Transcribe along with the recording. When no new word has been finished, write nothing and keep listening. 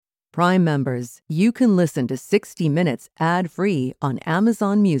Prime members, you can listen to 60 Minutes ad-free on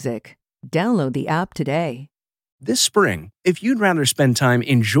Amazon Music. Download the app today. This spring, if you'd rather spend time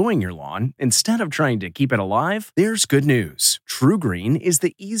enjoying your lawn instead of trying to keep it alive, there's good news. TruGreen is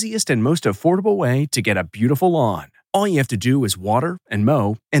the easiest and most affordable way to get a beautiful lawn. All you have to do is water and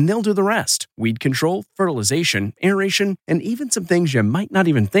mow, and they'll do the rest. Weed control, fertilization, aeration, and even some things you might not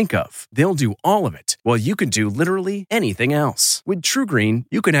even think of. They'll do all of it, while you can do literally anything else. With TruGreen,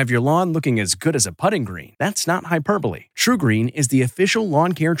 you can have your lawn looking as good as a putting green. That's not hyperbole. TruGreen is the official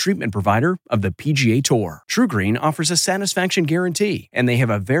lawn care treatment provider of the PGA Tour. TruGreen offers a satisfaction guarantee, and they have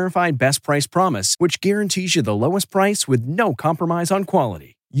a verified best price promise, which guarantees you the lowest price with no compromise on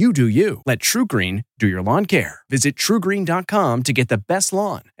quality. You do you. Let TruGreen do your lawn care. Visit TruGreen.com to get the best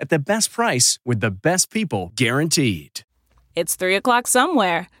lawn at the best price with the best people guaranteed. It's 3 o'clock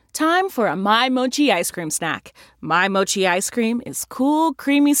somewhere. Time for a My Mochi ice cream snack. My Mochi ice cream is cool,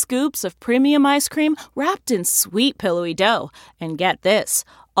 creamy scoops of premium ice cream wrapped in sweet, pillowy dough. And get this,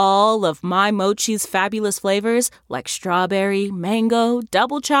 all of My Mochi's fabulous flavors, like strawberry, mango,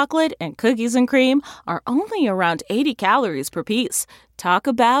 double chocolate, and cookies and cream, are only around 80 calories per piece. Talk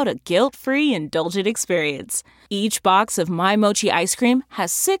about a guilt-free, indulgent experience. Each box of My Mochi ice cream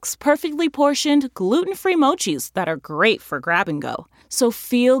has 6 perfectly portioned, gluten-free mochis that are great for grab and go. So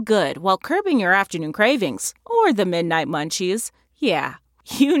feel good while curbing your afternoon cravings, or the midnight munchies. Yeah,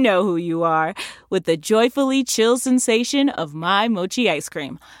 you know who you are, with the joyfully chill sensation of My Mochi ice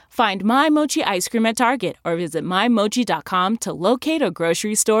cream. Find My Mochi ice cream at Target or visit MyMochi.com to locate a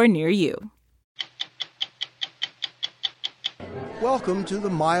grocery store near you. Welcome to the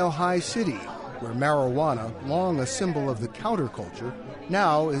Mile High City, where marijuana, long a symbol of the counterculture,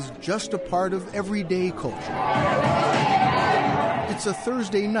 now is just a part of everyday culture. It's a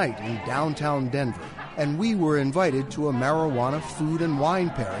Thursday night in downtown Denver, and we were invited to a marijuana food and wine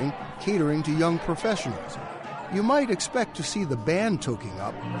pairing catering to young professionals. You might expect to see the band toking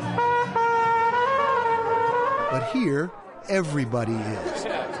up, but here, everybody is.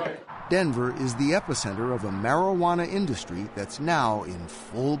 Denver is the epicenter of a marijuana industry that's now in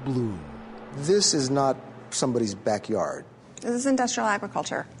full bloom. This is not somebody's backyard. This is industrial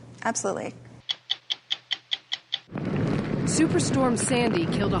agriculture. Absolutely. Superstorm Sandy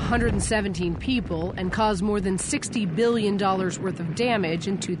killed 117 people and caused more than $60 billion worth of damage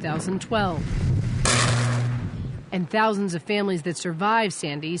in 2012. And thousands of families that survived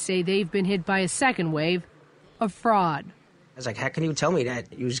Sandy say they've been hit by a second wave of fraud. I was like, how can you tell me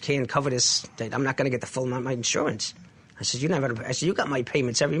that you just can't cover this, that I'm not going to get the full amount of my insurance? I said, you got my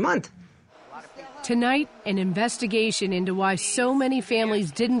payments every month. Tonight, an investigation into why so many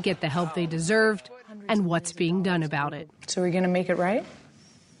families didn't get the help they deserved and what's being done about it. So we're going to make it right?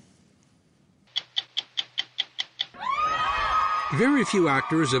 Very few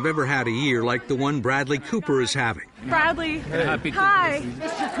actors have ever had a year like the one Bradley Cooper is having. Bradley, hi.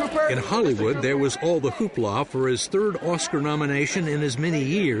 Mr. Cooper. In Hollywood, there was all the hoopla for his 3rd Oscar nomination in as many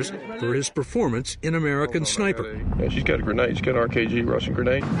years for his performance in American Sniper. Yeah, she's got a grenade. She's got an RKG Russian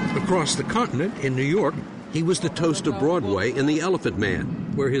grenade. Across the continent, in New York, he was the toast of Broadway in The Elephant Man,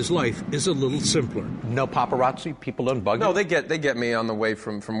 where his life is a little simpler. No paparazzi? People don't bug you? No, they get me on the way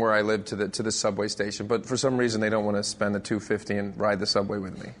from where I live to the subway station, but for some reason they don't want to spend the $2.50 and ride the subway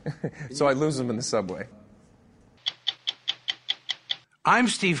with me. So I lose them in the subway. I'm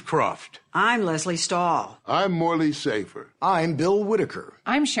Steve Croft. I'm Leslie Stahl. I'm Morley Safer. I'm Bill Whitaker.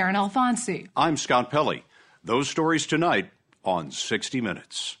 I'm Sharon Alfonsi. I'm Scott Pelley. Those stories tonight on 60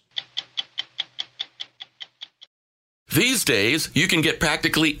 Minutes. These days, you can get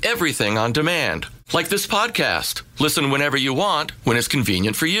practically everything on demand, like this podcast. Listen whenever you want, when it's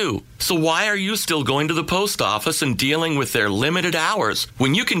convenient for you. So why are you still going to the post office and dealing with their limited hours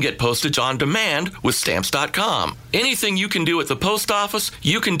when you can get postage on demand with Stamps.com? Anything you can do at the post office,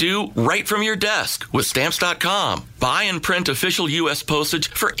 you can do right from your desk with Stamps.com. Buy and print official U.S. postage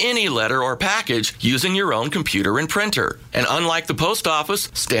for any letter or package using your own computer and printer. And unlike the post office,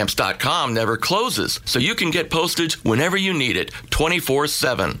 Stamps.com never closes, so you can get postage whenever you need it,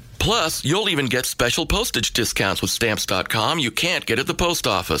 24/7. Plus, you'll even get special postage discounts with Stamps.com you can't get at the post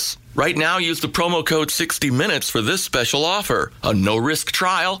office. Right now, use the promo code 60 Minutes for this special offer. A no-risk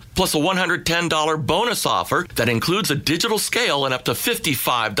trial, plus a $110 bonus offer that includes a digital scale and up to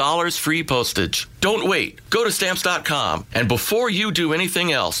 $55 free postage. Don't wait. Go to Stamps.com, and before you do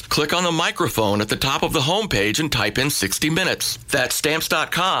anything else, click on the microphone at the top of the homepage and type in 60 Minutes. That's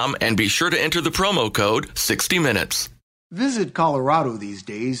Stamps.com, and be sure to enter the promo code 60 Minutes. Visit Colorado these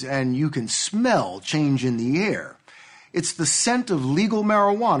days, and you can smell change in the air. It's the scent of legal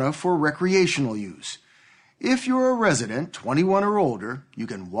marijuana for recreational use. If you're a resident, 21 or older, you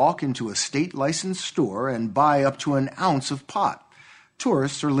can walk into a state-licensed store and buy up to an ounce of pot.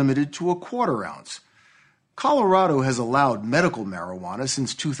 Tourists are limited to a quarter ounce. Colorado has allowed medical marijuana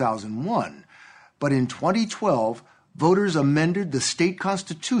since 2001, but in 2012, voters amended the state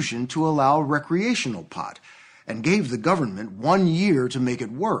constitution to allow recreational pot and gave the government 1 year to make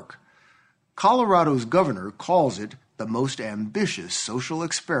it work. Colorado's governor calls it the most ambitious social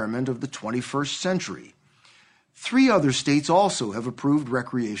experiment of the 21st century. 3 other states also have approved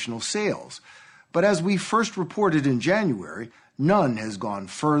recreational sales, but as we first reported in January, none has gone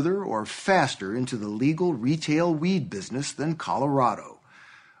further or faster into the legal retail weed business than Colorado.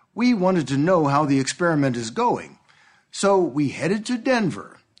 We wanted to know how the experiment is going, so we headed to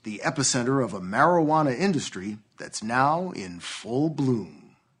Denver, the epicenter of a marijuana industry that's now in full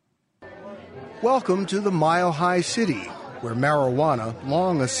bloom. Welcome to the Mile High City, where marijuana,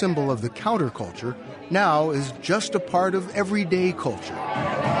 long a symbol of the counterculture, now is just a part of everyday culture.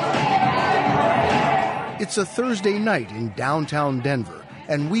 It's a Thursday night in downtown Denver,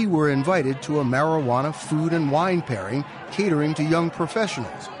 and we were invited to a marijuana food and wine pairing catering to young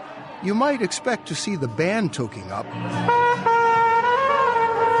professionals. You might expect to see the band toking up,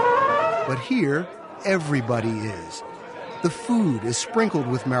 but here, everybody is. The food is sprinkled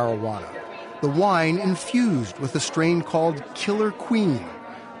with marijuana, the wine infused with a strain called Killer Queen.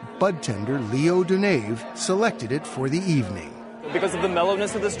 Bud tender Leo Denave selected it for the evening. Because of the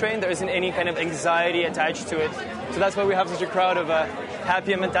mellowness of the strain, there isn't any kind of anxiety attached to it. So that's why we have such a crowd of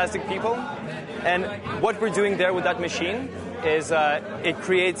happy and fantastic people. And what we're doing there with that machine is it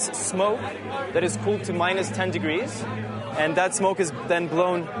creates smoke that is cooled to minus 10 degrees. And that smoke is then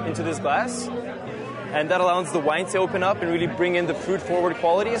blown into this glass. And that allows the wine to open up and really bring in the fruit-forward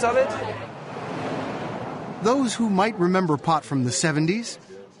qualities of it. Those who might remember pot from the 70s,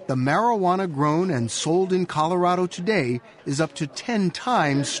 the marijuana grown and sold in Colorado today is up to 10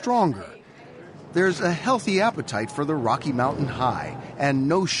 times stronger. There's a healthy appetite for the Rocky Mountain High and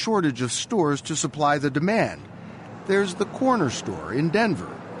no shortage of stores to supply the demand. There's the Corner Store in Denver.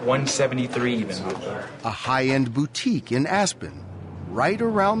 $173 even. A high-end boutique in Aspen, right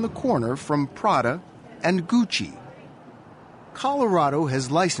around the corner from Prada and Gucci. Colorado has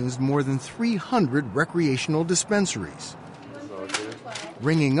licensed more than 300 recreational dispensaries,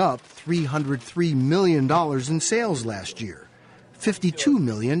 ringing up $303 million in sales last year, $52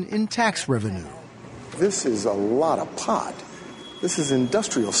 million in tax revenue. This is a lot of pot. This is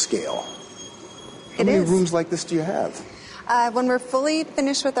industrial scale. How many rooms like this do you have? When we're fully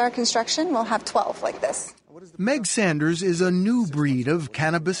finished with our construction, we'll have 12 like this. Meg Sanders is a new breed of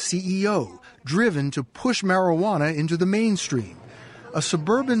cannabis CEO, driven to push marijuana into the mainstream. A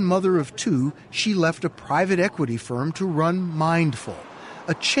suburban mother of 2, she left a private equity firm to run Mindful,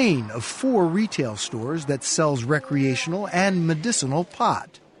 a chain of 4 retail stores that sells recreational and medicinal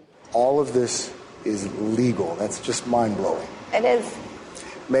pot. All of this is legal. That's just mind-blowing. It is.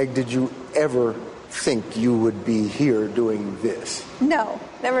 Meg, did you ever think you would be here doing this? No,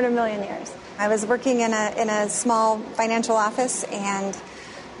 never in a million years. I was working in a small financial office, and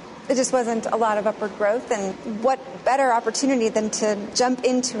it just wasn't a lot of upward growth. And what better opportunity than to jump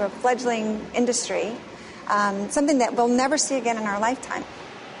into a fledgling industry, something that we'll never see again in our lifetime.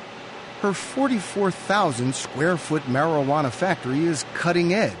 Her 44,000 square foot marijuana factory is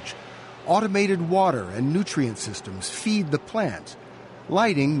cutting edge. Automated water and nutrient systems feed the plants.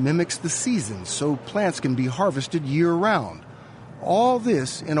 Lighting mimics the seasons so plants can be harvested year-round. All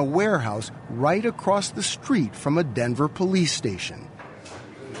this in a warehouse right across the street from a Denver police station.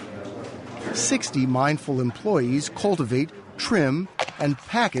 60 Mindful employees cultivate, trim, and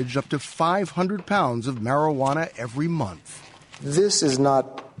package up to 500 pounds of marijuana every month. This is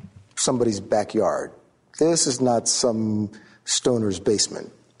not somebody's backyard. This is not some stoner's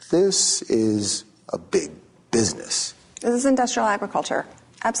basement. This is a big business. This is industrial agriculture.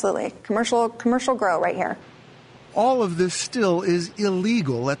 Absolutely. Commercial grow right here. All of this still is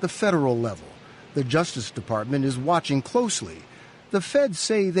illegal at the federal level. The Justice Department is watching closely. The feds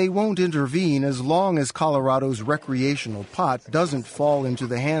say they won't intervene as long as Colorado's recreational pot doesn't fall into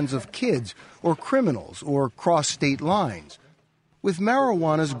the hands of kids or criminals or cross state lines. With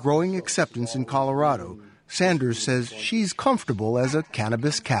marijuana's growing acceptance in Colorado, Sanders says she's comfortable as a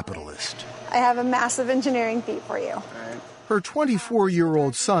cannabis capitalist. I have a massive engineering feat for you. Her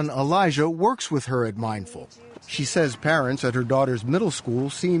 24-year-old son, Elijah, works with her at Mindful. She says parents at her daughter's middle school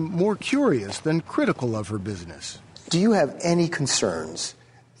seem more curious than critical of her business. Do you have any concerns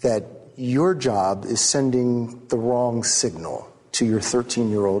that your job is sending the wrong signal to your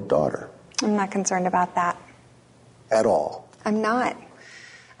 13-year-old daughter? I'm not concerned about that. At all? I'm not.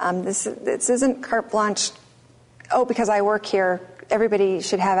 This isn't carte blanche oh, because I work here, everybody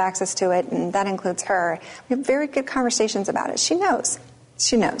should have access to it, and that includes her. We have very good conversations about it. She knows.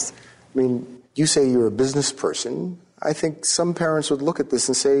 She knows. I mean, you say you're a business person. I think some parents would look at this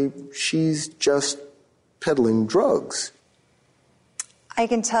and say, she's just peddling drugs. I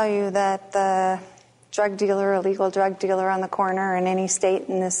can tell you that the drug dealer, illegal drug dealer on the corner in any state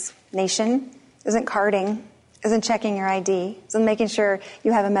in this nation isn't carding, isn't checking your ID, isn't making sure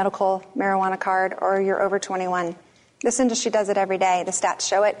you have a medical marijuana card or you're over 21. This industry does it every day. The stats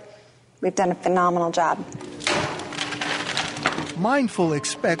show it. We've done a phenomenal job. Mindful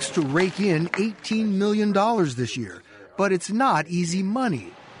expects to rake in $18 million this year, but it's not easy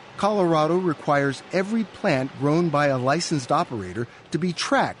money. Colorado requires every plant grown by a licensed operator to be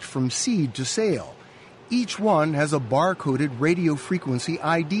tracked from seed to sale. Each one has a bar-coded radio frequency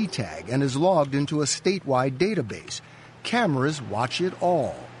ID tag and is logged into a statewide database. Cameras watch it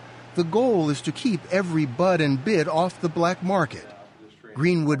all. The goal is to keep every bud and bit off the black market.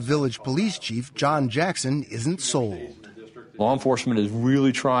 Greenwood Village Police Chief John Jackson isn't sold. Law enforcement is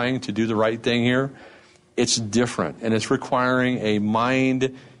really trying to do the right thing here. It's different, and it's requiring a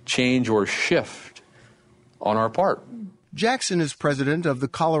mind change or shift on our part. Jackson is president of the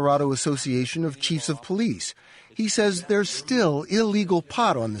Colorado Association of Chiefs of Police. He says there's still illegal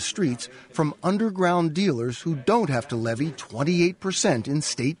pot on the streets from underground dealers who don't have to levy 28% in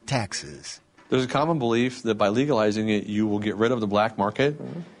state taxes. There's a common belief that by legalizing it, you will get rid of the black market.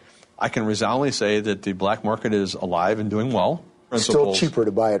 I can resoundingly say that the black market is alive and doing well. It's still cheaper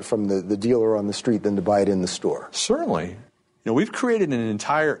to buy it from the dealer on the street than to buy it in the store. Certainly. You know, we've created an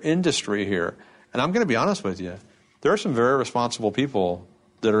entire industry here, and I'm going to be honest with you. There are some very responsible people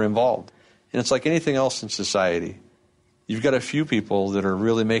that are involved. And it's like anything else in society. You've got a few people that are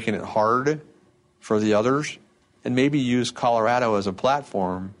really making it hard for the others, and maybe use Colorado as a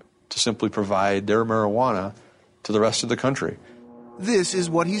platform to simply provide their marijuana to the rest of the country. This is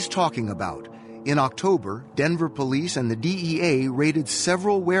what he's talking about. In October, Denver police and the DEA raided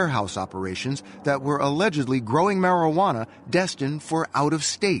several warehouse operations that were allegedly growing marijuana destined for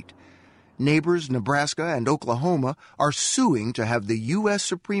out-of-state. Neighbors Nebraska and Oklahoma are suing to have the U.S.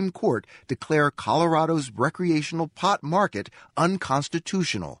 Supreme Court declare Colorado's recreational pot market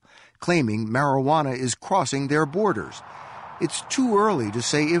unconstitutional, claiming marijuana is crossing their borders. It's too early to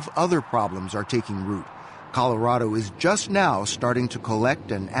say if other problems are taking root. Colorado is just now starting to collect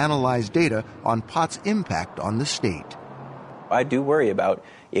and analyze data on pot's impact on the state. I do worry about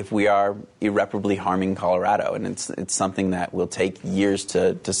if we are irreparably harming Colorado, and it's something that will take years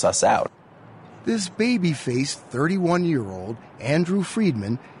to suss out. This baby-faced 31-year-old, Andrew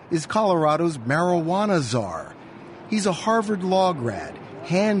Friedman, is Colorado's marijuana czar. He's a Harvard law grad,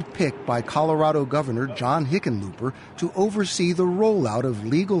 hand-picked by Colorado Governor John Hickenlooper to oversee the rollout of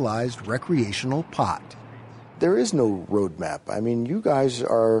legalized recreational pot. There is no roadmap. I mean, you guys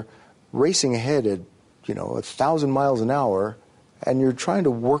are racing ahead at, 1,000 miles an hour, and you're trying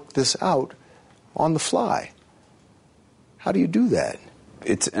to work this out on the fly. How do you do that?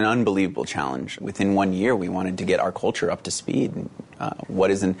 It's an unbelievable challenge. Within 1 year, we wanted to get our culture up to speed.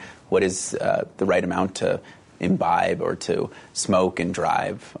 What is the right amount to imbibe or to smoke and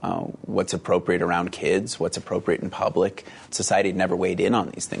drive? What's appropriate around kids? What's appropriate in public? Society had never weighed in on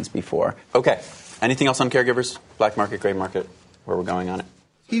these things before. Okay. Anything else on caregivers? Black market, gray market? Where we're going on it?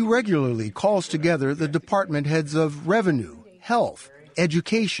 He regularly calls together the department heads of revenue, health,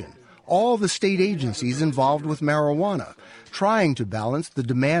 education, all the state agencies involved with marijuana, trying to balance the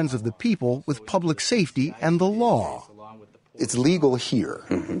demands of the people with public safety and the law. It's legal here,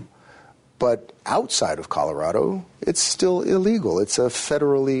 but outside of Colorado, it's still illegal. It's a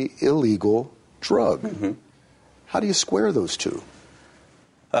federally illegal drug. How do you square those two?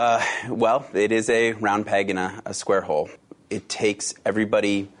 Well, it is a round peg in a square hole. It takes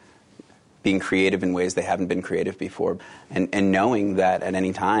everybody being creative in ways they haven't been creative before, and knowing that at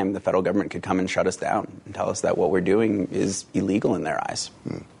any time the federal government could come and shut us down and tell us that what we're doing is illegal in their eyes.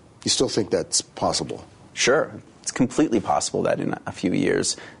 You still think that's possible? Sure. It's completely possible that in a few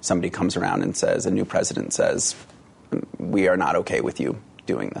years somebody comes around and says, a new president says, we are not okay with you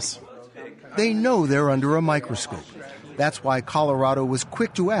doing this. They know they're under a microscope. That's why Colorado was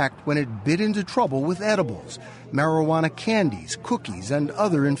quick to act when it bit into trouble with edibles, marijuana candies, cookies, and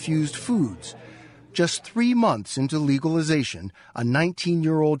other infused foods. Just 3 months into legalization, a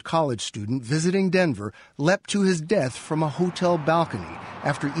 19-year-old college student visiting Denver leapt to his death from a hotel balcony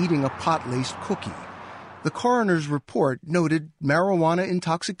after eating a pot-laced cookie. The coroner's report noted marijuana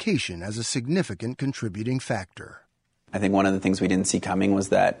intoxication as a significant contributing factor. I think one of the things we didn't see coming was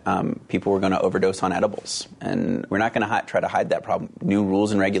that people were going to overdose on edibles. And we're not going to try to hide that problem. New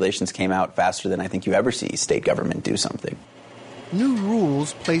rules and regulations came out faster than I think you ever see state government do something. New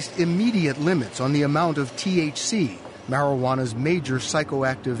rules placed immediate limits on the amount of THC, marijuana's major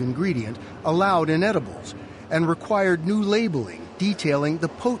psychoactive ingredient, allowed in edibles, and required new labeling detailing the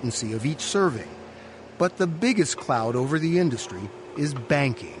potency of each serving. But the biggest cloud over the industry is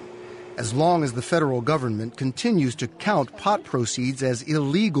banking. As long as the federal government continues to count pot proceeds as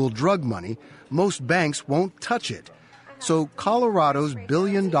illegal drug money, most banks won't touch it. So Colorado's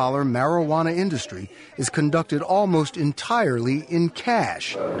billion-dollar marijuana industry is conducted almost entirely in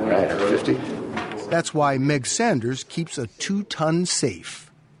cash. 50. That's why Meg Sanders keeps a 2-ton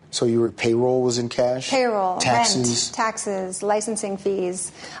safe. So your payroll was in cash? Payroll, taxes, rent, taxes, licensing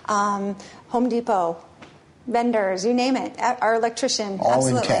fees, Home Depot, vendors, you name it, our electrician. All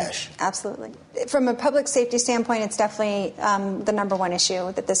absolutely. In cash? Absolutely. From a public safety standpoint, it's definitely the number one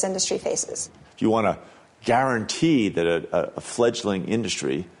issue that this industry faces. If you want to guarantee that a fledgling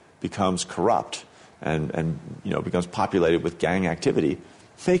industry becomes corrupt and becomes populated with gang activity,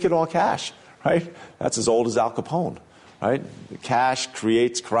 make it all cash, right? That's as old as Al Capone, right? Cash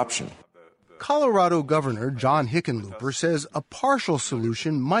creates corruption. Colorado Governor John Hickenlooper says a partial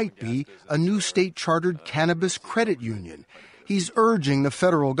solution might be a new state-chartered cannabis credit union. He's urging the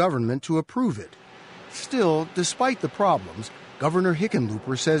federal government to approve it. Still, despite the problems, Governor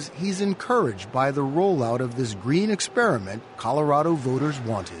Hickenlooper says he's encouraged by the rollout of this green experiment Colorado voters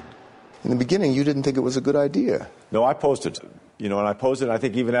wanted. In the beginning, you didn't think it was a good idea. No, I opposed it. And I opposed it. I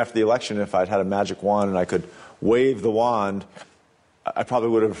think even after the election, if I'd had a magic wand and I could wave the wand, I probably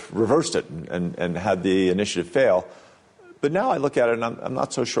would have reversed it and had the initiative fail. But now I look at it and I'm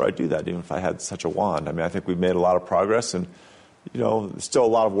not so sure I'd do that, even if I had such a wand. I mean, I think we've made a lot of progress and, there's still a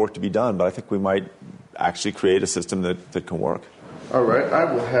lot of work to be done, but I think we might actually create a system that can work. All right, I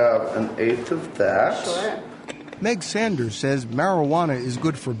will have an eighth of that. Sure. Meg Sanders says marijuana is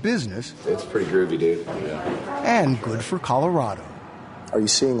good for business. It's pretty groovy, dude. Yeah. And good for Colorado. Are you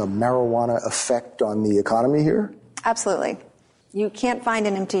seeing a marijuana effect on the economy here? Absolutely. You can't find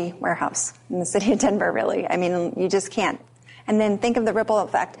an empty warehouse in the city of Denver, really. I mean, you just can't. And then think of the ripple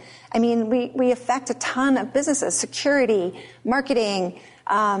effect. I mean, we affect a ton of businesses, security, marketing,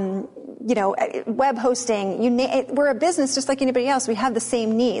 web hosting. We're a business just like anybody else. We have the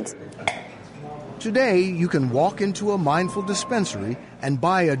same needs. Today, you can walk into a Mindful dispensary and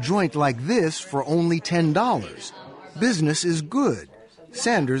buy a joint like this for only $10. Business is good.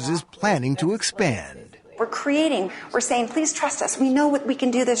 Sanders is planning to expand. We're saying, please trust us. We know we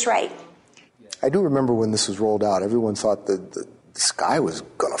can do this right. I do remember when this was rolled out, everyone thought the sky was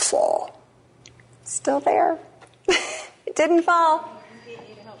going to fall. Still there. It didn't fall.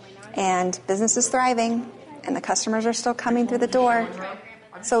 And business is thriving, and the customers are still coming through the door.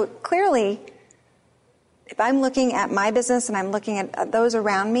 So clearly, if I'm looking at my business and I'm looking at those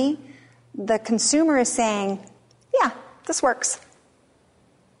around me, the consumer is saying, yeah, this works.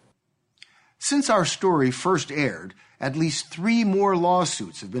 Since our story first aired, at least 3 more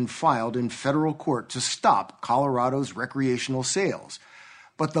lawsuits have been filed in federal court to stop Colorado's recreational sales.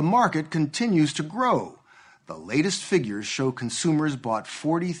 But the market continues to grow. The latest figures show consumers bought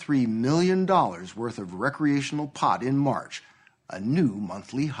 $43 million worth of recreational pot in March, a new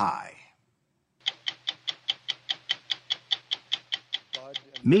monthly high.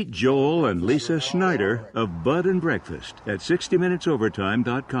 Meet Joel and Lisa Schneider of Bud and Breakfast at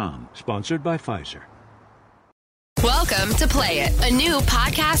 60minutesovertime.com. Sponsored by Pfizer. Welcome to Play It, a new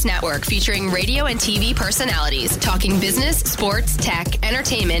podcast network featuring radio and TV personalities talking business, sports, tech,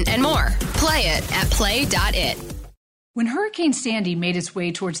 entertainment, and more. Play it at play.it. When Hurricane Sandy made its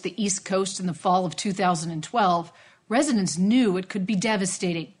way towards the East Coast in the fall of 2012, residents knew it could be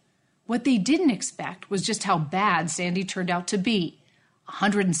devastating. What they didn't expect was just how bad Sandy turned out to be.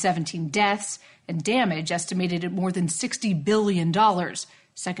 117 deaths and damage estimated at more than $60 billion,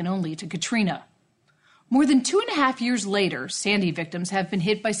 second only to Katrina. More than 2.5 years later, Sandy victims have been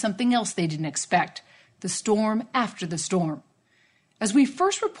hit by something else they didn't expect, the storm after the storm. As we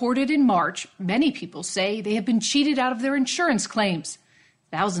first reported in March, many people say they have been cheated out of their insurance claims.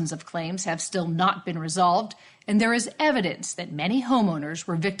 Thousands of claims have still not been resolved, and there is evidence that many homeowners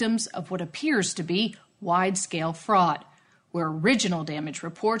were victims of what appears to be wide-scale fraud, where original damage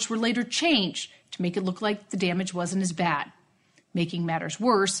reports were later changed to make it look like the damage wasn't as bad. Making matters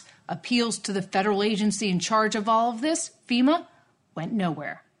worse, appeals to the federal agency in charge of all of this, FEMA, went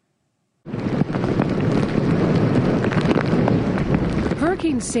nowhere.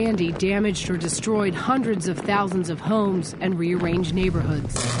 Hurricane Sandy damaged or destroyed hundreds of thousands of homes and rearranged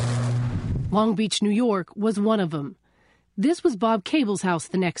neighborhoods. Long Beach, New York was one of them. This was Bob Cable's house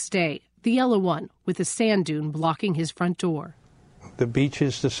the next day, the yellow one, with a sand dune blocking his front door. The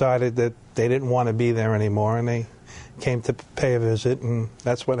Beaches decided that they didn't want to be there anymore, and they came to pay a visit, and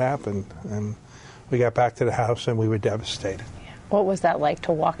that's what happened. And we got back to the house, and we were devastated. What was that like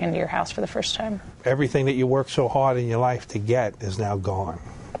to walk into your house for the first time? Everything that you worked so hard in your life to get is now gone.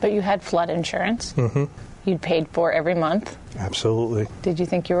 But you had flood insurance. Mm-hmm. You'd paid for every month. Absolutely. Did you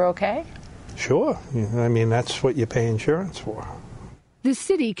think you were okay? Sure. I mean, that's what you pay insurance for. The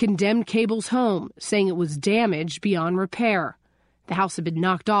city condemned Cable's home, saying it was damaged beyond repair. The house had been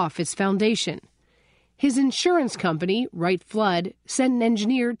knocked off its foundation. His insurance company, Wright Flood, sent an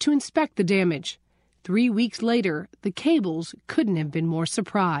engineer to inspect the damage. 3 weeks later, the Cables couldn't have been more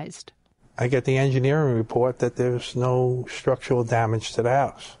surprised. I get the engineering report that there's no structural damage to the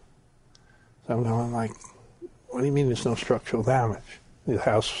house. So I'm going like, what do you mean there's no structural damage? The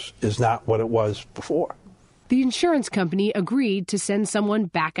house is not what it was before. The insurance company agreed to send someone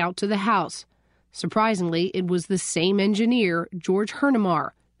back out to the house. Surprisingly, it was the same engineer, George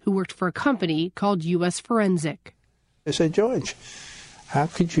Hernamar, who worked for a company called U.S. Forensic. I said, George, how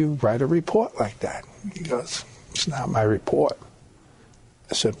could you write a report like that? He goes, it's not my report.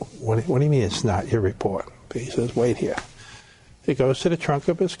 I said, what do you mean it's not your report? He says, wait here. He goes to the trunk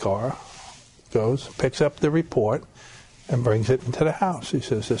of his car, goes, picks up the report, and brings it into the house. He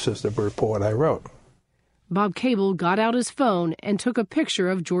says, this is the report I wrote. Bob Cable got out his phone and took a picture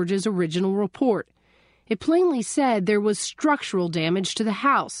of George's original report. It plainly said there was structural damage to the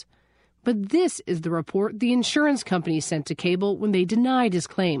house. But this is the report the insurance company sent to Cable when they denied his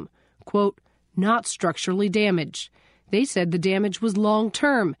claim. Quote, not structurally damaged. They said the damage was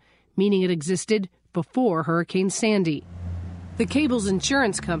long-term, meaning it existed before Hurricane Sandy. The Cable's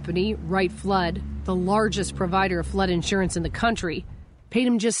insurance company, Wright Flood, the largest provider of flood insurance in the country, paid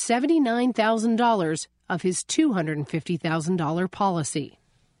him just $79,000 of his $250,000 policy.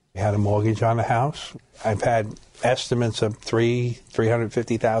 We had a mortgage on the house. I've had estimates of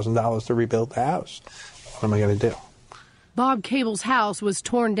 $350,000 to rebuild the house. What am I going to do? Bob Cable's house was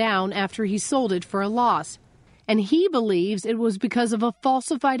torn down after he sold it for a loss, and he believes it was because of a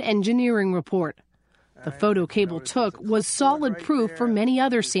falsified engineering report. The photo Cable took was solid proof for many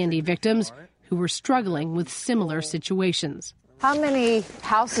other Sandy victims who were struggling with similar situations. How many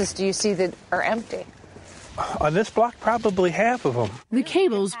houses do you see that are empty? On this block, probably half of them. The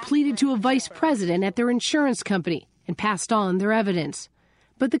Cables pleaded to a vice president at their insurance company and passed on their evidence.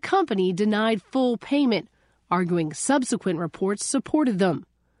 But the company denied full payment, arguing subsequent reports supported them.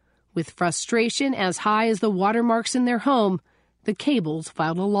 With frustration as high as the watermarks in their home, the Cables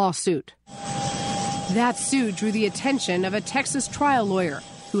filed a lawsuit. That suit drew the attention of a Texas trial lawyer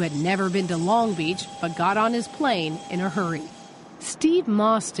who had never been to Long Beach but got on his plane in a hurry. Steve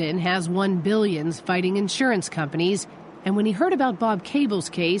Mostyn has won billions fighting insurance companies, and when he heard about Bob Cable's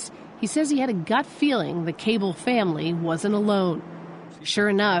case, he says he had a gut feeling the Cable family wasn't alone. Sure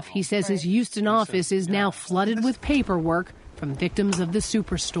enough, he says his Houston office is now flooded with paperwork from victims of the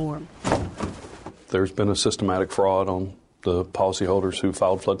superstorm. There's been a systematic fraud on the policyholders who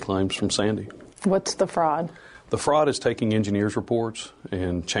filed flood claims from Sandy. What's the fraud? The fraud is taking engineers' reports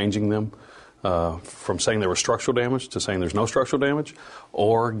and changing them from saying there was structural damage to saying there's no structural damage,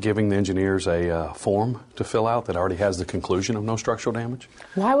 or giving the engineers a form to fill out that already has the conclusion of no structural damage.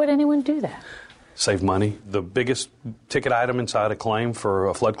 Why would anyone do that? Save money. The biggest ticket item inside a claim for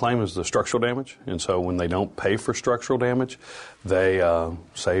a flood claim is the structural damage, and so when they don't pay for structural damage, they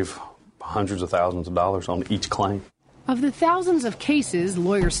save hundreds of thousands of dollars on each claim. Of the thousands of cases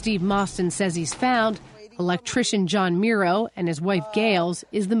lawyer Steve Mostyn says he's found, electrician John Miro and his wife Gales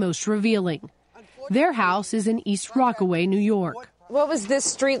is the most revealing. Their house is in East Rockaway, New York. What was this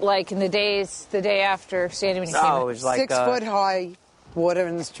street like in the day after Sandy when he came in? It was like 6 foot high water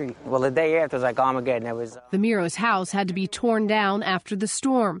in the street. Well, the day after was like Armageddon. It was. The Miro's house had to be torn down after the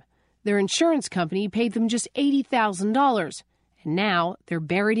storm. Their insurance company paid them just $80,000, and now they're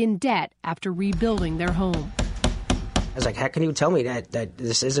buried in debt after rebuilding their home. I was like, how can you tell me that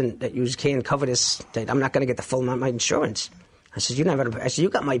this isn't, that you can't cover this, that I'm not going to get the full amount of my insurance? I said, you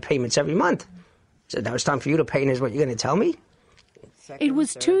got my payments every month. I said, now it's time for you to pay, and is what you're going to tell me? It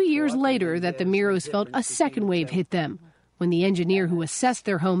was 2 years later that the Miros felt a second wave hit them, when the engineer who assessed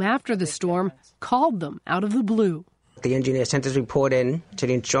their home after the storm called them out of the blue. The engineer sent his report in to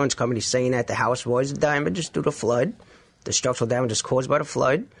the insurance company saying that the house was damaged due to flood. The structural damage is caused by the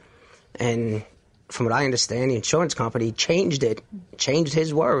flood, and from what I understand, the insurance company changed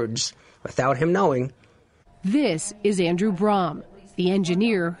his words without him knowing. This is Andrew Brom, the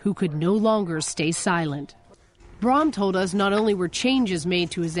engineer who could no longer stay silent. Brom told us not only were changes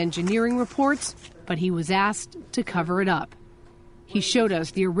made to his engineering reports, but he was asked to cover it up. He showed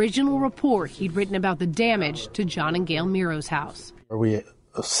us the original report he'd written about the damage to John and Gail Miro's house. We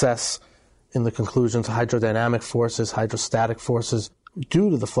assess in the conclusions hydrodynamic forces, hydrostatic forces due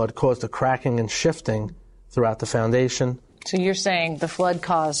to the flood caused the cracking and shifting throughout the foundation. So you're saying the flood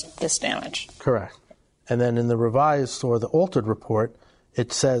caused this damage? Correct. And then in the revised or the altered report,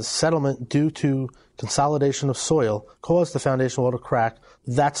 it says settlement due to consolidation of soil caused the foundation wall to crack.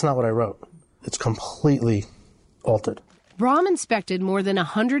 That's not what I wrote. It's completely altered. Brom inspected more than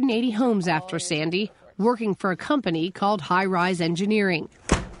 180 homes after Sandy, working for a company called High Rise Engineering.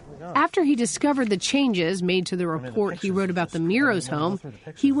 After he discovered the changes made to the report he wrote about the Miro's home,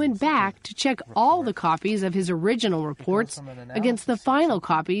 he went back to check all the copies of his original reports against the final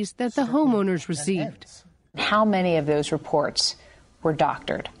copies that the homeowners received. How many of those reports were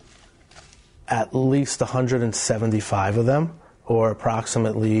doctored? At least 175 of them, or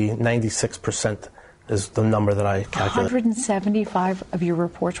approximately 96% is the number that I calculated. 175 of your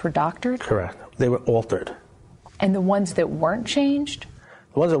reports were doctored? Correct. They were altered. And the ones that weren't changed?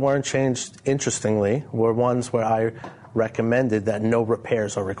 The ones that weren't changed, interestingly, were ones where I recommended that no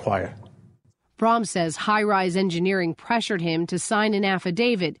repairs are required. Brom says High Rise Engineering pressured him to sign an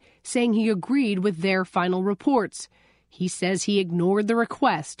affidavit saying he agreed with their final reports. He says he ignored the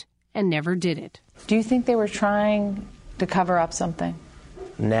request and never did it. Do you think they were trying to cover up something?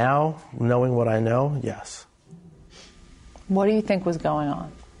 Now, knowing what I know, yes. What do you think was going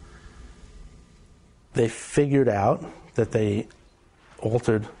on? They figured out that they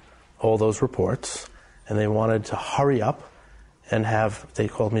altered all those reports, and they wanted to hurry up and have, they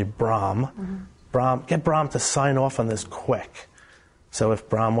called me Brom. Get Brom to sign off on this quick. So if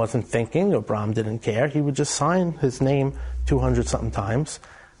Brom wasn't thinking or Brom didn't care, he would just sign his name 200-something times,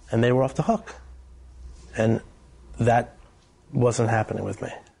 and they were off the hook. And that wasn't happening with me.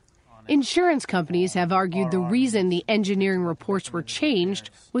 Insurance companies have argued the reason the engineering reports were changed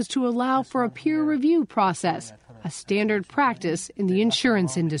was to allow for a peer review process, a standard practice in the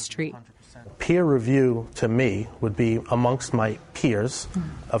insurance industry. Peer review, to me, would be amongst my peers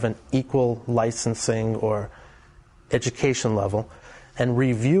of an equal licensing or education level and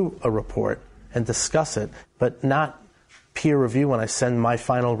review a report and discuss it, but not peer review when I send my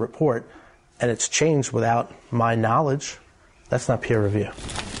final report and it's changed without my knowledge. That's not peer review.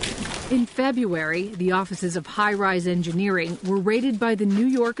 In February, the offices of High Rise Engineering were raided by the New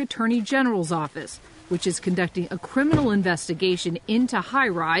York Attorney General's office, which is conducting a criminal investigation into High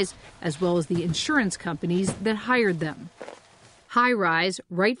Rise as well as the insurance companies that hired them. High Rise,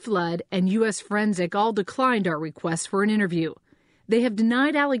 Wright Flood, and U.S. Forensic all declined our request for an interview. They have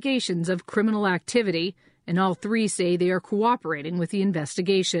denied allegations of criminal activity, and all three say they are cooperating with the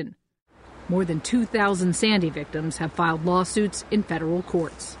investigation. More than 2,000 Sandy victims have filed lawsuits in federal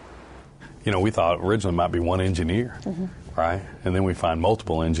courts. You know, we thought originally it might be one engineer, right? And then we find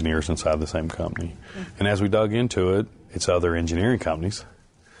multiple engineers inside the same company. And as we dug into it, it's other engineering companies.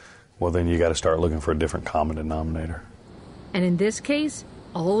 Well, then you got to start looking for a different common denominator. And in this case,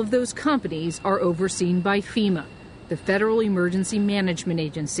 all of those companies are overseen by FEMA, the Federal Emergency Management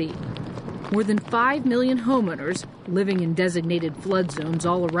Agency. More than 5 million homeowners living in designated flood zones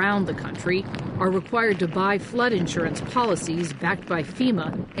all around the country are required to buy flood insurance policies backed by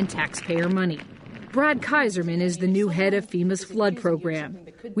FEMA and taxpayer money. Brad Kaiserman is the new head of FEMA's flood program.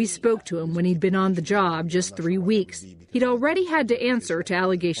 We spoke to him when he'd been on the job just 3 weeks. He'd already had to answer to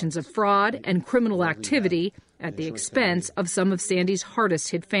allegations of fraud and criminal activity at the expense of some of Sandy's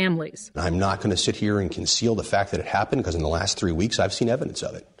hardest hit families. I'm not going to sit here and conceal the fact that it happened because in the last 3 weeks I've seen evidence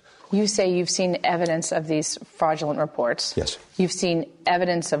of it. You say you've seen evidence of these fraudulent reports. Yes. You've seen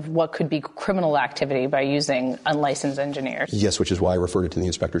evidence of what could be criminal activity by using unlicensed engineers. Yes, which is why I referred it to the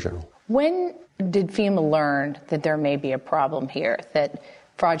Inspector General. When did FEMA learn that there may be a problem here, that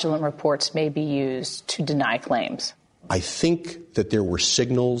fraudulent reports may be used to deny claims? I think that there were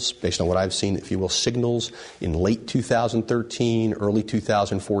signals, based on what I've seen, if you will, signals in late 2013, early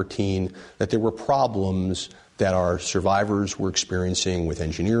 2014, that there were problems that our survivors were experiencing with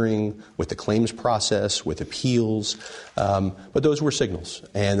engineering, with the claims process, with appeals. But those were signals.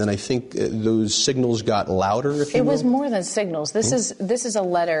 And then I think those signals got louder, if you will. It was more than signals. This is a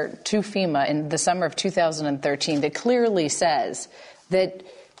letter to FEMA in the summer of 2013 that clearly says that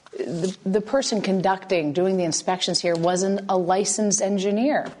the person doing the inspections here wasn't a licensed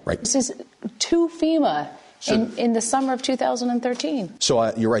engineer. Right. This is to FEMA. In the summer of 2013.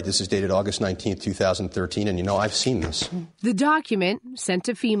 So you're right. This is dated August 19th, 2013. And, I've seen this. The document sent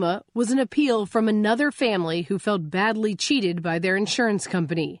to FEMA was an appeal from another family who felt badly cheated by their insurance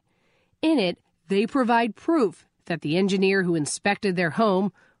company. In it, they provide proof that the engineer who inspected their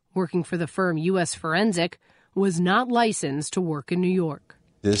home working for the firm U.S. Forensic, was not licensed to work in New York.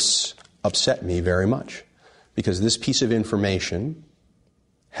 This upset me very much because this piece of information,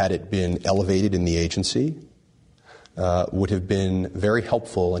 had it been elevated in the agency, would have been very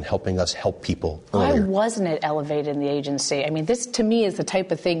helpful in helping us help people earlier. Why wasn't it elevated in the agency? I mean, this to me is the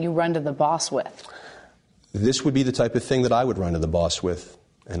type of thing you run to the boss with. This would be the type of thing that I would run to the boss with,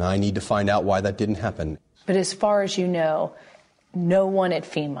 and I need to find out why that didn't happen. But as far as you know, no one at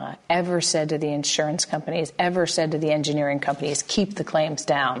FEMA ever said to the insurance companies, ever said to the engineering companies, keep the claims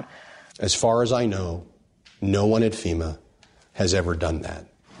down. As far as I know, no one at FEMA has ever done that.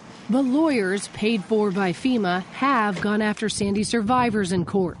 But lawyers paid for by FEMA have gone after Sandy survivors in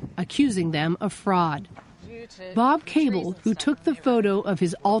court, accusing them of fraud. Bob Cable, who took the photo of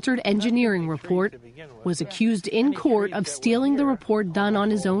his altered engineering report, was accused in court of stealing the report done on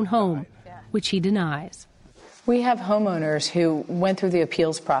his own home, which he denies. We have homeowners who went through the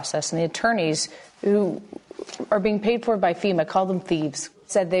appeals process, and the attorneys who are being paid for by FEMA, called them thieves,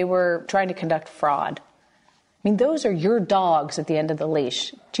 said they were trying to conduct fraud. I mean, those are your dogs at the end of the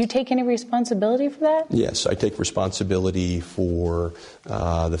leash. Do you take any responsibility for that? Yes, I take responsibility for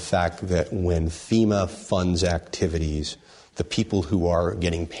the fact that when FEMA funds activities, the people who are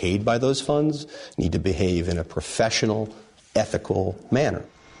getting paid by those funds need to behave in a professional, ethical manner.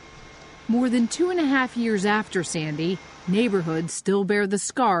 More than 2.5 years after Sandy, neighborhoods still bear the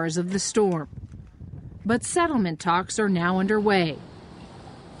scars of the storm. But settlement talks are now underway.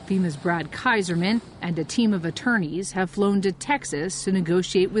 FEMA's Brad Kaiserman and a team of attorneys have flown to Texas to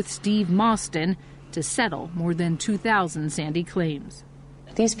negotiate with Steve Mostyn to settle more than 2,000 Sandy claims.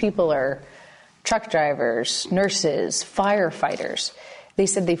 These people are truck drivers, nurses, firefighters. They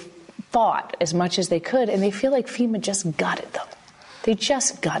said they fought as much as they could, and they feel like FEMA just gutted them. They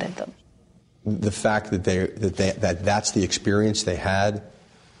just gutted them. The fact that that's the experience they had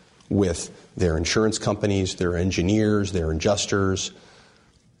with their insurance companies, their engineers, their adjusters,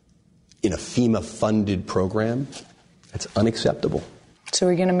 in a FEMA-funded program, that's unacceptable. So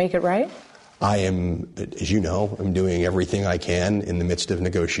we're going to make it right? I am, as you know, I'm doing everything I can in the midst of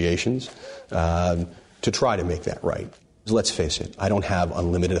negotiations to try to make that right. Let's face it, I don't have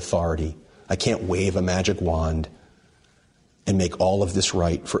unlimited authority. I can't wave a magic wand and make all of this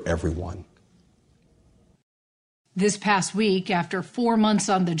right for everyone. This past week, after 4 months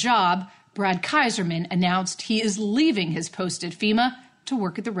on the job, Brad Kaiserman announced he is leaving his post at FEMA to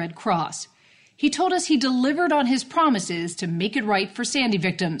work at the Red Cross. He told us he delivered on his promises to make it right for Sandy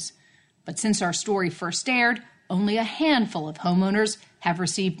victims. But since our story first aired, only a handful of homeowners have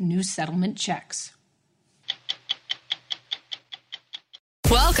received new settlement checks.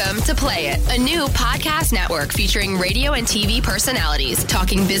 Welcome to Play It, a new podcast network featuring radio and TV personalities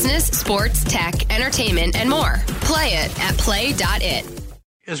talking business, sports, tech, entertainment, and more. Play it at play.it.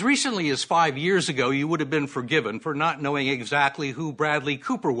 As recently as 5 years ago, you would have been forgiven for not knowing exactly who Bradley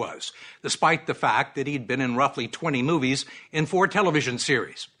Cooper was, despite the fact that he'd been in roughly 20 movies and 4 television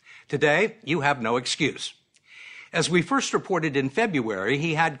series. Today, you have no excuse. As we first reported in February,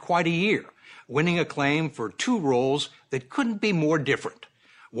 he had quite a year, winning acclaim for 2 roles that couldn't be more different.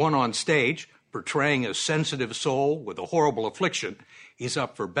 One on stage, portraying a sensitive soul with a horrible affliction. He's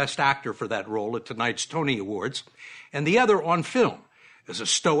up for Best Actor for that role at tonight's Tony Awards. And the other on film, as a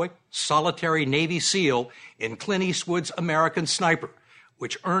stoic, solitary Navy SEAL in Clint Eastwood's American Sniper,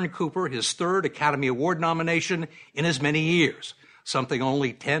 which earned Cooper his 3rd Academy Award nomination in as many years, something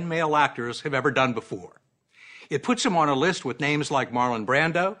only 10 male actors have ever done before. It puts him on a list with names like Marlon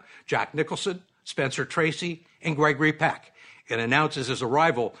Brando, Jack Nicholson, Spencer Tracy, and Gregory Peck, and announces his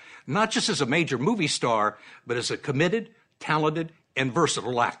arrival not just as a major movie star, but as a committed, talented, and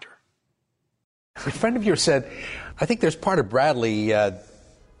versatile actor. A friend of yours said, I think there's part of Bradley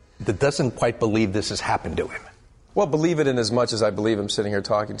that doesn't quite believe this has happened to him. Well, believe it in as much as I believe him sitting here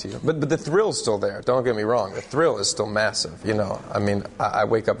talking to you. But the thrill's still there. Don't get me wrong. The thrill is still massive. You know, I mean, I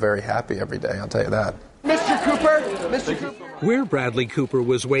wake up very happy every day, I'll tell you that. Mr. Cooper! Mr. Cooper! Where Bradley Cooper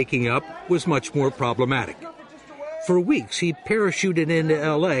was waking up was much more problematic. For weeks, he parachuted into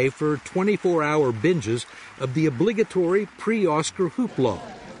L.A. for 24-hour binges of the obligatory pre-Oscar hoopla,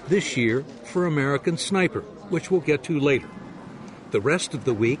 this year for American Sniper, which we'll get to later. The rest of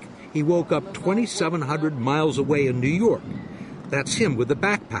the week, he woke up 2,700 miles away in New York. That's him with a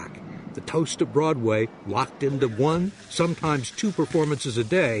backpack, the toast of Broadway, locked into 1, sometimes 2 performances a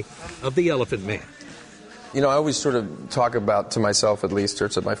day of The Elephant Man. You know, I always sort of talk about, to myself at least, or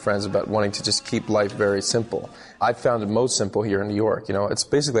to my friends, about wanting to just keep life very simple. I've found it most simple here in New York. You know, it's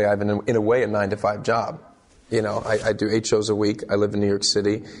basically, I have, in a way, a 9-to-5 job. You know, I do 8 shows a week. I live in New York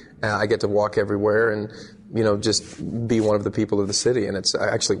City. I get to walk everywhere, and just be one of the people of the city, and it's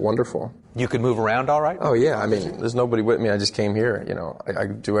actually wonderful. You can move around all right? Oh, yeah. I mean, there's nobody with me. I just came here, I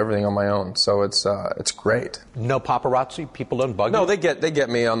do everything on my own, so it's great. No paparazzi? People don't bug you? No, they get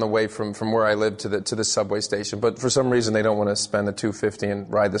me on the way from where I live to the subway station, but for some reason they don't want to spend the $2.50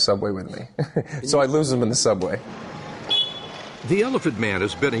 and ride the subway with me. So I lose them in the subway. The Elephant Man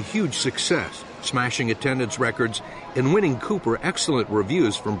has been a huge success, smashing attendance records and winning Cooper excellent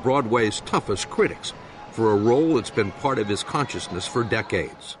reviews from Broadway's toughest critics for a role that's been part of his consciousness for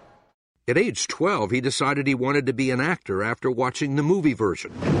decades. At age 12, he decided he wanted to be an actor after watching the movie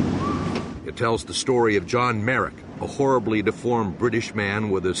version. It tells the story of John Merrick, a horribly deformed British man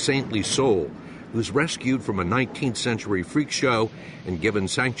with a saintly soul who's rescued from a 19th century freak show and given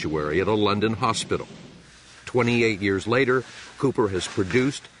sanctuary at a London hospital. 28 years later, Cooper has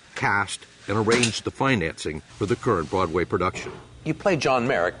produced, cast, and arranged the financing for the current Broadway production. You play John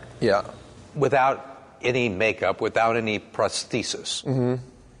Merrick. Yeah. Without any makeup, without any prosthesis. Mm-hmm.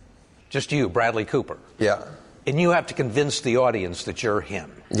 Just you, Bradley Cooper. Yeah. And you have to convince the audience that you're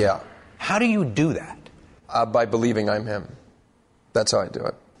him. Yeah. How do you do that? By believing I'm him. That's how I do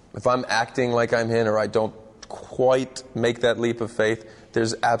it. If I'm acting like I'm him or I don't quite make that leap of faith,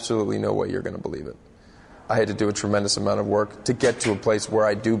 there's absolutely no way you're going to believe it. I had to do a tremendous amount of work to get to a place where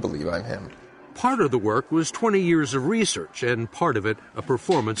I do believe I'm him. Part of the work was 20 years of research, and part of it a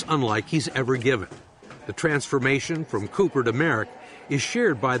performance unlike he's ever given. The transformation from Cooper to Merrick is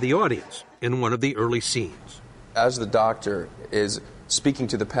shared by the audience in one of the early scenes. As the doctor is speaking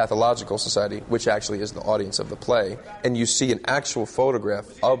to the Pathological Society, which actually is the audience of the play, and you see an actual photograph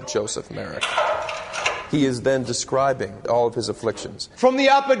of Joseph Merrick, he is then describing all of his afflictions. From the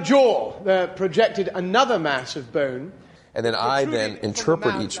upper jaw, there projected another mass of bone. And then I then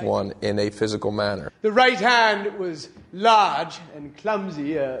interpret each one in a physical manner. The right hand was large and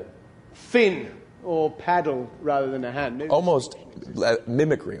clumsy, thin, or paddle rather than a hand. Almost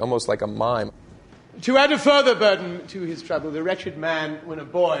mimicry, almost like a mime. To add a further burden to his trouble, the wretched man, when a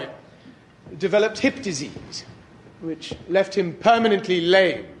boy, developed hip disease, which left him permanently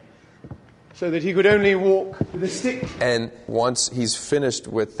lame, so that he could only walk with a stick. And once he's finished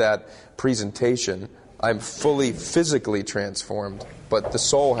with that presentation, I'm fully physically transformed, but the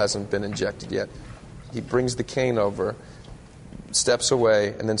soul hasn't been injected yet. He brings the cane over, steps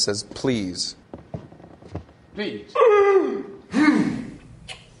away, and then says, "Please." Please.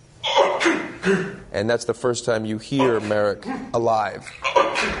 And that's the first time you hear Merrick alive.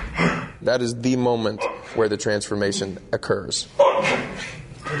 That is the moment where the transformation occurs.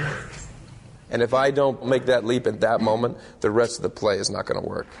 And if I don't make that leap at that moment, the rest of the play is not going to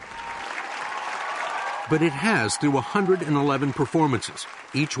work. But it has through 111 performances,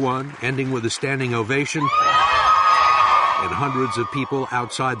 each one ending with a standing ovation and hundreds of people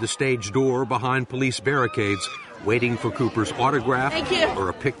outside the stage door behind police barricades waiting for Cooper's autograph or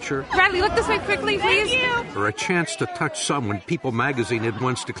a picture. Bradley, look this way quickly, please. Or a chance to touch someone People magazine had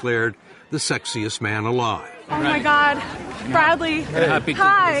once declared the sexiest man alive. Oh my God, Bradley.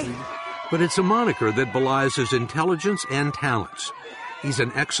 Hi. But it's a moniker that belies his intelligence and talents. He's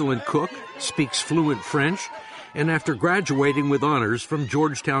an excellent cook, speaks fluent French, and after graduating with honors from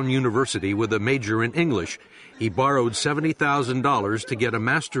Georgetown University with a major in English, he borrowed $70,000 to get a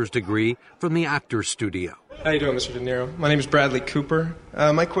master's degree from the Actors Studio. How you doing, Mr. De Niro? My name is Bradley Cooper.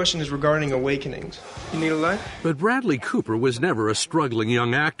 My question is regarding awakenings. You need a light? But Bradley Cooper was never a struggling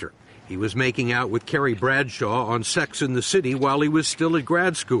young actor. He was making out with Carrie Bradshaw on Sex and the City while he was still at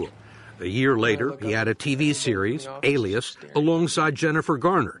grad school. A year later, he had a TV series, Alias, alongside Jennifer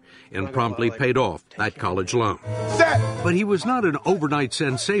Garner, and promptly paid off that college loan. But he was not an overnight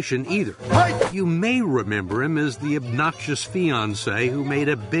sensation either. You may remember him as the obnoxious fiancé who made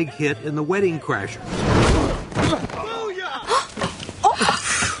a big hit in The Wedding Crashers.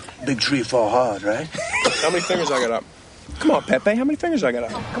 Big tree fall hard, right? How many fingers I got up? Come on, Pepe, how many fingers I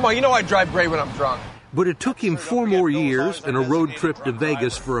got up? Come on, you know I drive great when I'm drunk. But it took him 4 more years and a road trip to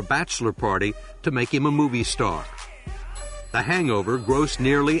Vegas for a bachelor party to make him a movie star. The Hangover grossed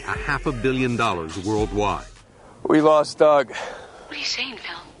nearly $500 million worldwide. We lost Doug. What are you saying,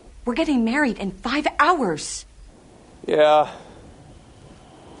 Phil? We're getting married in 5 hours. Yeah.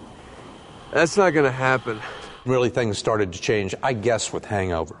 That's not going to happen. Really, things started to change, I guess, with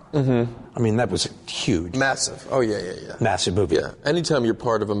Hangover. Mm-hmm. I mean, that was huge. Massive. Oh, yeah. Massive movie. Yeah. Anytime you're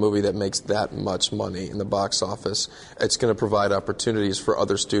part of a movie that makes that much money in the box office, it's going to provide opportunities for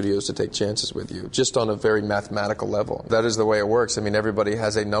other studios to take chances with you, just on a very mathematical level. That is the way it works. I mean, everybody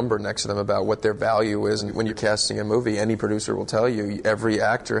has a number next to them about what their value is. And when you're casting a movie, any producer will tell you every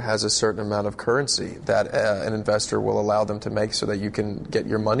actor has a certain amount of currency that an investor will allow them to make so that you can get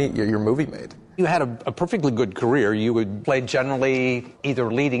your movie made. You had a perfectly good career. You would play generally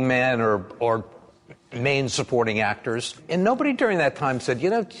either leading men or main supporting actors. And nobody during that time said,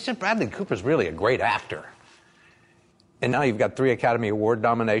 Bradley Cooper's really a great actor. And now you've got 3 Academy Award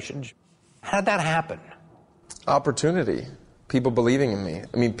nominations. How did that happen? Opportunity. People believing in me.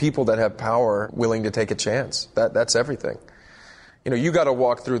 I mean, people that have power willing to take a chance. That's everything. You got to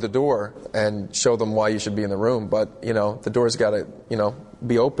walk through the door and show them why you should be in the room. But, the door's got to,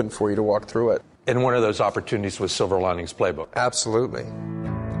 be open for you to walk through it. And one of those opportunities was Silver Linings Playbook. Absolutely.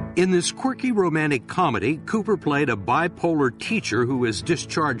 In this quirky romantic comedy, Cooper played a bipolar teacher who is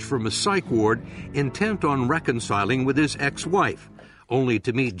discharged from a psych ward, intent on reconciling with his ex-wife, only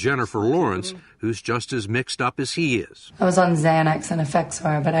to meet Jennifer Lawrence, who's just as mixed up as he is. I was on Xanax and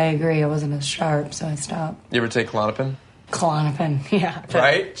Effexor, but I agree I wasn't as sharp, so I stopped. You ever take Klonopin? Klonopin, yeah.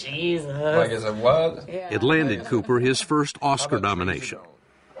 Right? Jesus. Is it what? Yeah. It landed Cooper his first Oscar nomination.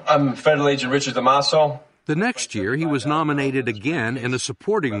 I'm Federal Agent Richard Damaso. The next year, he was nominated again in a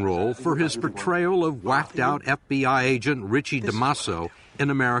supporting role for his portrayal of whacked-out FBI agent Richie Damaso in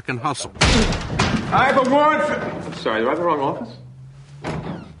American Hustle. I have a warrant for... Sorry, do I have the wrong office?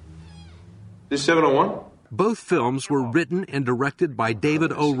 This 701? Both films were written and directed by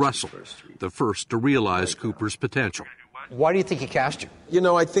David O. Russell, the first to realize Cooper's potential. Why do you think he cast you?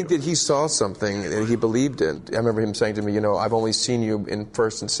 I think that he saw something that he believed in. I remember him saying to me, I've only seen you in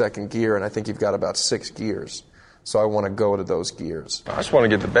first and second gear, and I think you've got about 6 gears. So I want to go to those gears. I just want to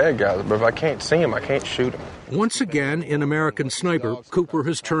get the bad guys, but if I can't see him, I can't shoot him. Once again, in American Sniper, Cooper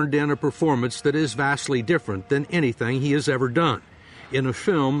has turned in a performance that is vastly different than anything he has ever done. In a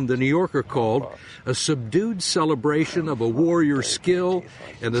film The New Yorker called a subdued celebration of a warrior's skill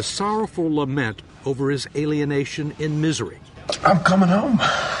and a sorrowful lament over his alienation and misery. I'm coming home.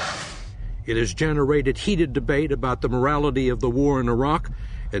 It has generated heated debate about the morality of the war in Iraq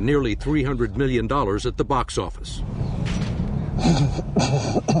and nearly $300 million at the box office.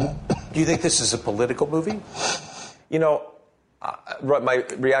 Do you think this is a political movie? My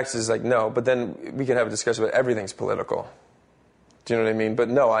reaction is like, no, but then we can have a discussion about everything's political. Do you know what I mean? But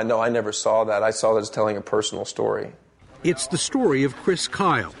no, I never saw that. I saw that as telling a personal story. It's the story of Chris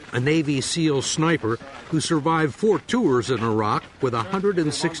Kyle, a Navy SEAL sniper who survived 4 tours in Iraq with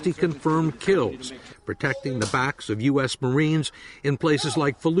 160 confirmed kills, protecting the backs of U.S. Marines in places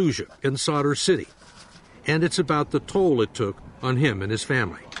like Fallujah and Sadr City. And it's about the toll it took on him and his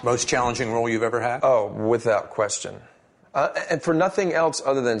family. Most challenging role you've ever had? Oh, without question. And for nothing else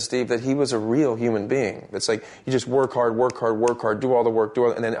other than, Steve, that he was a real human being. It's like you just work hard, do all the work,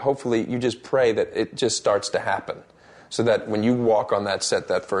 and then hopefully you just pray that it just starts to happen. So that when you walk on that set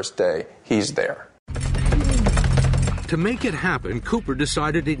that first day, he's there. To make it happen, Cooper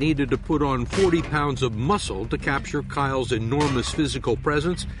decided he needed to put on 40 pounds of muscle to capture Kyle's enormous physical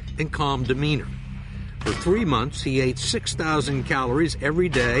presence and calm demeanor. For 3 months, he ate 6,000 calories every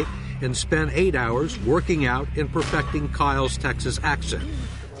day and spent 8 hours working out and perfecting Kyle's Texas accent.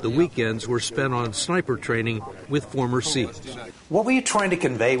 The weekends were spent on sniper training with former SEALs. What were you trying to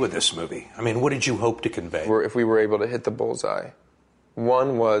convey with this movie? I mean, what did you hope to convey? If we were able to hit the bullseye.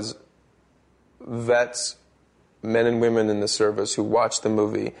 One was vets, men and women in the service who watch the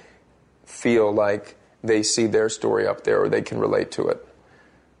movie feel like they see their story up there or they can relate to it.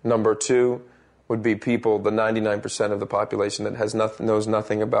 Number 2 would be people, the 99% of the population that knows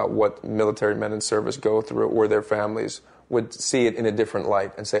nothing about what military men in service go through or their families would see it in a different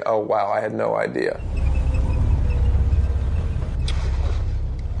light and say, oh, wow, I had no idea.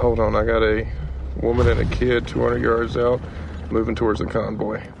 Hold on, I got a woman and a kid 200 yards out moving towards the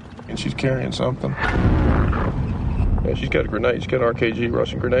convoy. And she's carrying something. Yeah, she's got a grenade. She's got an RKG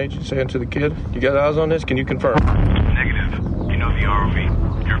Russian grenade. She's saying to the kid, you got eyes on this? Can you confirm? Negative. You know the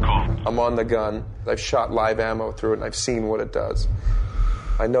ROV. Your call. I'm on the gun. I've shot live ammo through it, and I've seen what it does.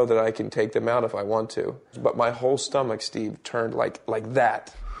 I know that I can take them out if I want to. But my whole stomach, Steve, turned like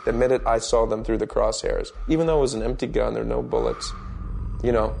that the minute I saw them through the crosshairs. Even though it was an empty gun, there are no bullets.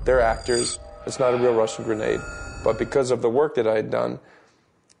 They're actors. It's not a real Russian grenade. But because of the work that I had done,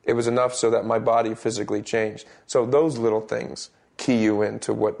 it was enough so that my body physically changed. So those little things key you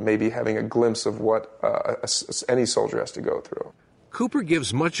into what maybe having a glimpse of what any soldier has to go through. Cooper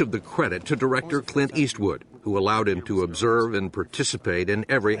gives much of the credit to director Clint Eastwood, who allowed him to observe and participate in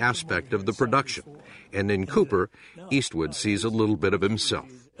every aspect of the production. And in Cooper, Eastwood sees a little bit of himself.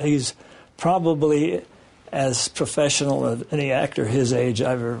 He's probably as professional as any actor his age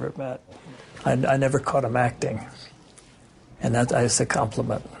I've ever met. I never caught him acting, and that's a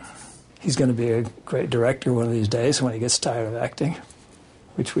compliment. He's going to be a great director one of these days when he gets tired of acting,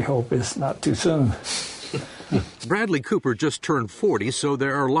 which we hope is not too soon. Bradley Cooper just turned 40, so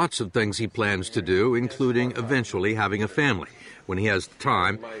there are lots of things he plans to do, including eventually having a family, when he has the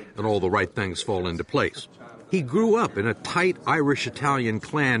time and all the right things fall into place. He grew up in a tight Irish-Italian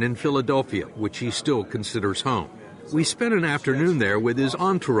clan in Philadelphia, which he still considers home. We spent an afternoon there with his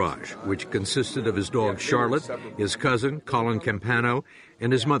entourage, which consisted of his dog Charlotte, his cousin Colin Campano,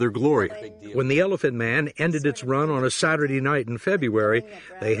 and his mother Gloria. When The Elephant Man ended its run on a Saturday night in February,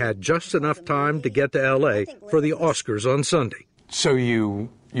 they had just enough time to get to L.A. for the Oscars on Sunday. So you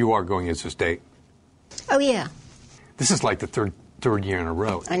are going as his date? Oh, yeah. This is like the third year in a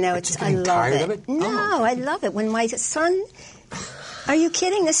row. I know. I love it. No, I love it. When my son... Are you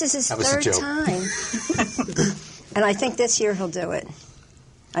kidding? This is his third time. And I think this year he'll do it.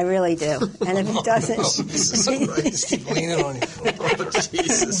 I really do. And if he doesn't... Just keep leaning on you. Oh,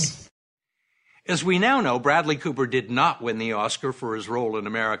 Jesus. As we now know, Bradley Cooper did not win the Oscar for his role in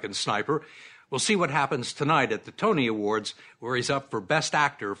American Sniper. We'll see what happens tonight at the Tony Awards, where he's up for Best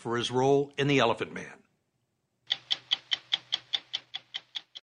Actor for his role in The Elephant Man.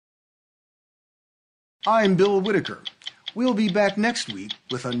 I'm Bill Whitaker. We'll be back next week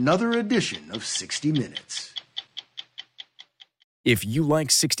with another edition of 60 Minutes. If you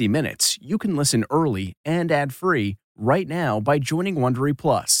like 60 Minutes, you can listen early and ad-free right now by joining Wondery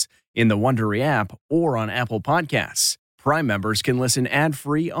Plus in the Wondery app or on Apple Podcasts. Prime members can listen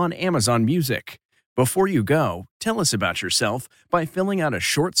ad-free on Amazon Music. Before you go, tell us about yourself by filling out a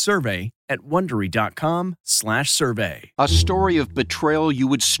short survey at Wondery.com/survey. A story of betrayal you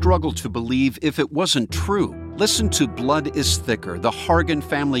would struggle to believe if it wasn't true. Listen to Blood is Thicker, the Hargan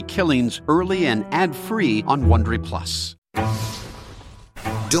family killings, early and ad-free on Wondery Plus.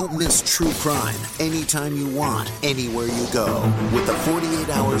 Don't miss true crime anytime you want, anywhere you go with the 48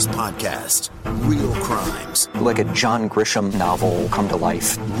 Hours podcast. Real crimes. Like a John Grisham novel come to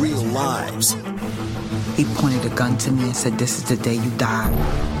life. Real lives. He pointed a gun to me and said, "This is the day you die."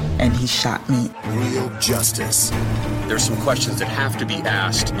 And he shot me. Real justice. There's some questions that have to be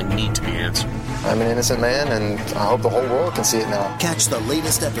asked and need to be answered. I'm an innocent man, and I hope the whole world can see it now. Catch the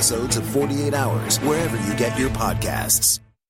latest episodes of 48 Hours wherever you get your podcasts.